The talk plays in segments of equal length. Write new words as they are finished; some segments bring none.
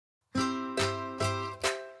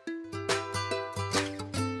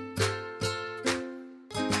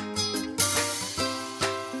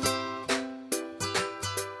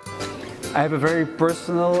I have a very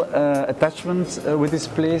personal attachment with this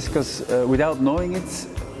place because without knowing it,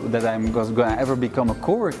 that I'm going to ever become a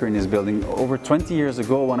co-worker in this building. Over 20 years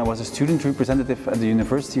ago, when I was a student representative at the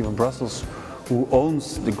University of Brussels, who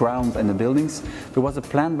owns the ground and the buildings, there was a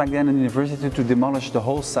plan back then in the university to demolish the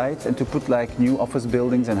whole site and to put like new office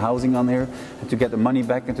buildings and housing on here and to get the money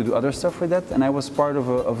back and to do other stuff with that. And I was part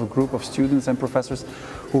of a group of students and professors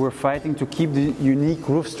who were fighting to keep the unique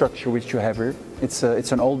roof structure which you have here. It's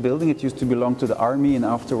an old building. It used to belong to the army and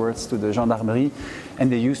afterwards to the gendarmerie, and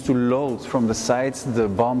they used to load from the sides the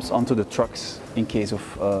bombs onto the trucks in case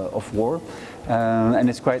of war. And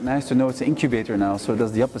it's quite nice to know it's an incubator now, so it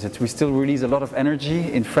does the opposite. We still release a lot of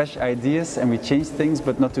energy in fresh ideas and we change things,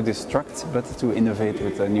 but not to destruct, but to innovate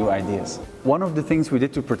with new ideas. One of the things we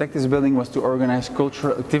did to protect this building was to organize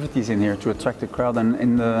cultural activities in here to attract the crowd. And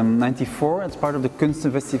in '94, as part of the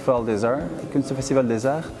Kunstenfestival des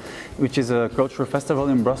Arts, which is a cultural festival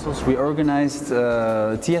in Brussels, we organized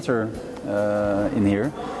theater in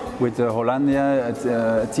here, with Hollandia,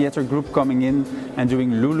 a theater group coming in and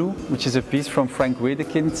doing Lulu, which is a piece from Frank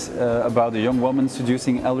Wedekind about a young woman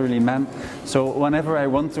seducing elderly men. So whenever I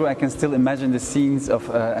want to, I can still imagine the scenes of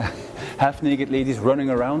half-naked ladies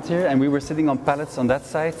running around here, and we were sitting on pallets on that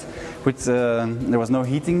side, with there was no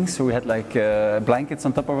heating, so we had like blankets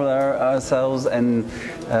on top of ourselves and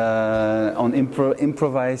on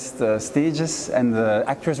improvised stages, and the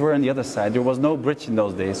actors were on the other side. There was no bridge in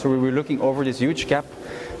those days, so we were looking over this huge gap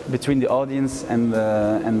between the audience and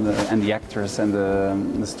the actors and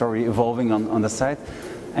the story evolving on the side.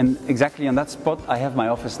 And exactly on that spot I have my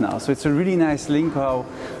office now. So it's a really nice link how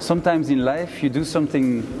sometimes in life you do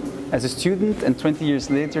something as a student and 20 years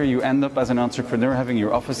later you end up as an entrepreneur having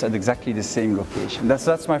your office at exactly the same location.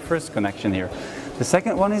 That's my first connection here. The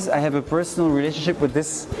second one is I have a personal relationship with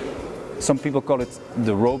this. Some people call it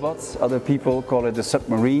the robots, other people call it the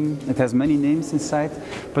submarine. It has many names inside,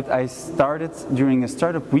 but I started during a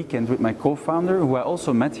startup weekend with my co-founder, who I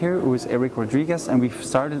also met here, who is Eric Rodriguez, and we've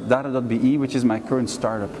started Data.be, which is my current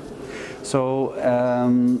startup. So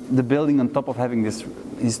the building on top of having this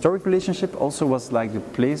historic relationship also was like the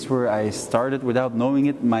place where I started without knowing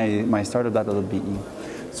it, my startup Data.be.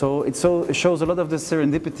 So it shows a lot of the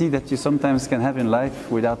serendipity that you sometimes can have in life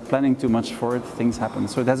without planning too much for it. Things happen.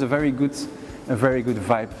 So it has a very good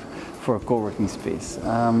vibe for a co-working space.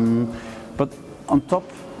 But on top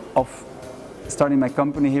of starting my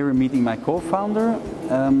company here and meeting my co-founder,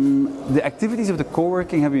 the activities of the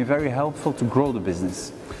co-working have been very helpful to grow the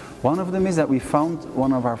business. One of them is that we found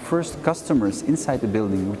one of our first customers inside the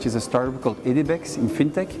building, which is a startup called Edibex in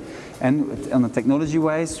FinTech. And on the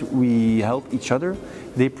technology-wise, we help each other.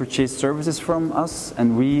 They purchase services from us,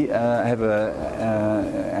 and we help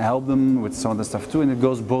them with some of the stuff too, and it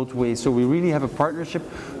goes both ways. So we really have a partnership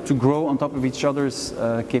to grow on top of each other's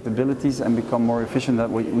capabilities and become more efficient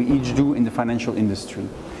at what we each do in the financial industry.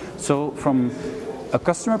 So from a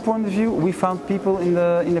customer point of view, we found people in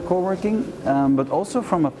the co-working, but also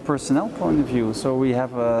from a personnel point of view. So we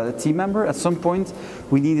have a team member. At some point,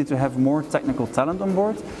 we needed to have more technical talent on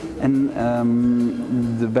board, and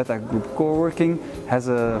the Beta Group co-working has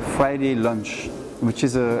a Friday lunch, which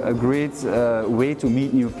is a great way to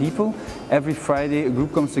meet new people. Every Friday, a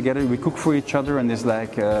group comes together. We cook for each other, and there's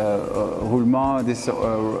like roulement, this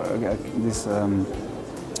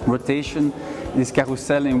rotation. This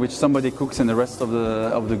carousel in which somebody cooks and the rest of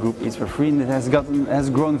the group eats for free, and it has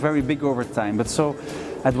grown very big over time. But so,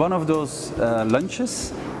 at one of those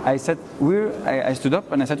lunches, I stood up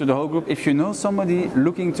and I said to the whole group, if you know somebody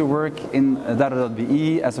looking to work in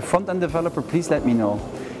Data.be as a front-end developer, please let me know.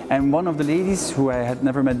 And one of the ladies who I had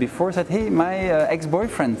never met before said, hey, my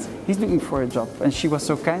ex-boyfriend, he's looking for a job. And she was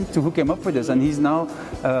so kind to hook him up with us, and he's now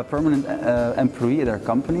a permanent employee at our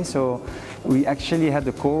company. So we actually had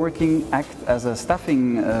the co-working act as a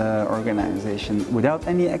staffing organization without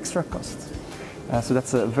any extra cost. So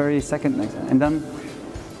that's a very second next. And then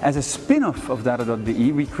as a spin-off of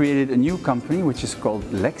Data.be, we created a new company which is called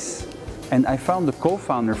Lex. And I found the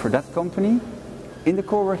co-founder for that company in the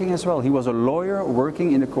co-working as well. He was a lawyer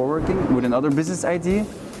working in the co-working with another business idea.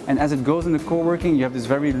 And as it goes in the co-working, you have this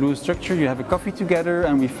very loose structure. You have a coffee together,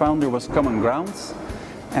 and we found there was common grounds.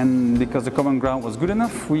 And because the common ground was good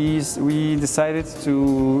enough, we decided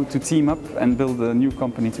to team up and build a new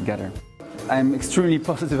company together. I'm extremely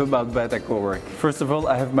positive about Betacowork. First of all,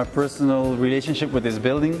 I have my personal relationship with this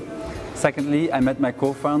building. Secondly, I met my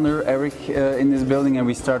co-founder Eric in this building, and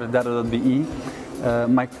we started Data.be.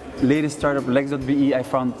 My latest startup, Lex.be, I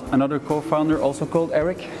found another co-founder also called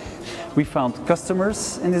Eric. We found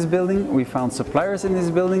customers in this building, we found suppliers in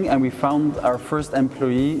this building, and we found our first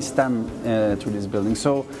employee, Stan, through this building.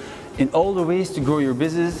 So in all the ways to grow your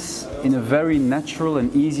business in a very natural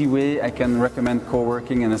and easy way, I can recommend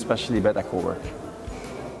Coworking and especially Betacowork.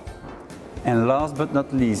 And last but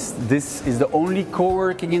not least, this is the only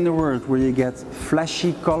coworking in the world where you get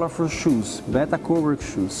flashy, colorful shoes, Betacowork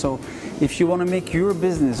shoes. So if you want to make your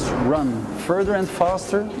business run further and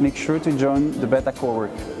faster, make sure to join the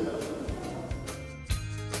Betacowork.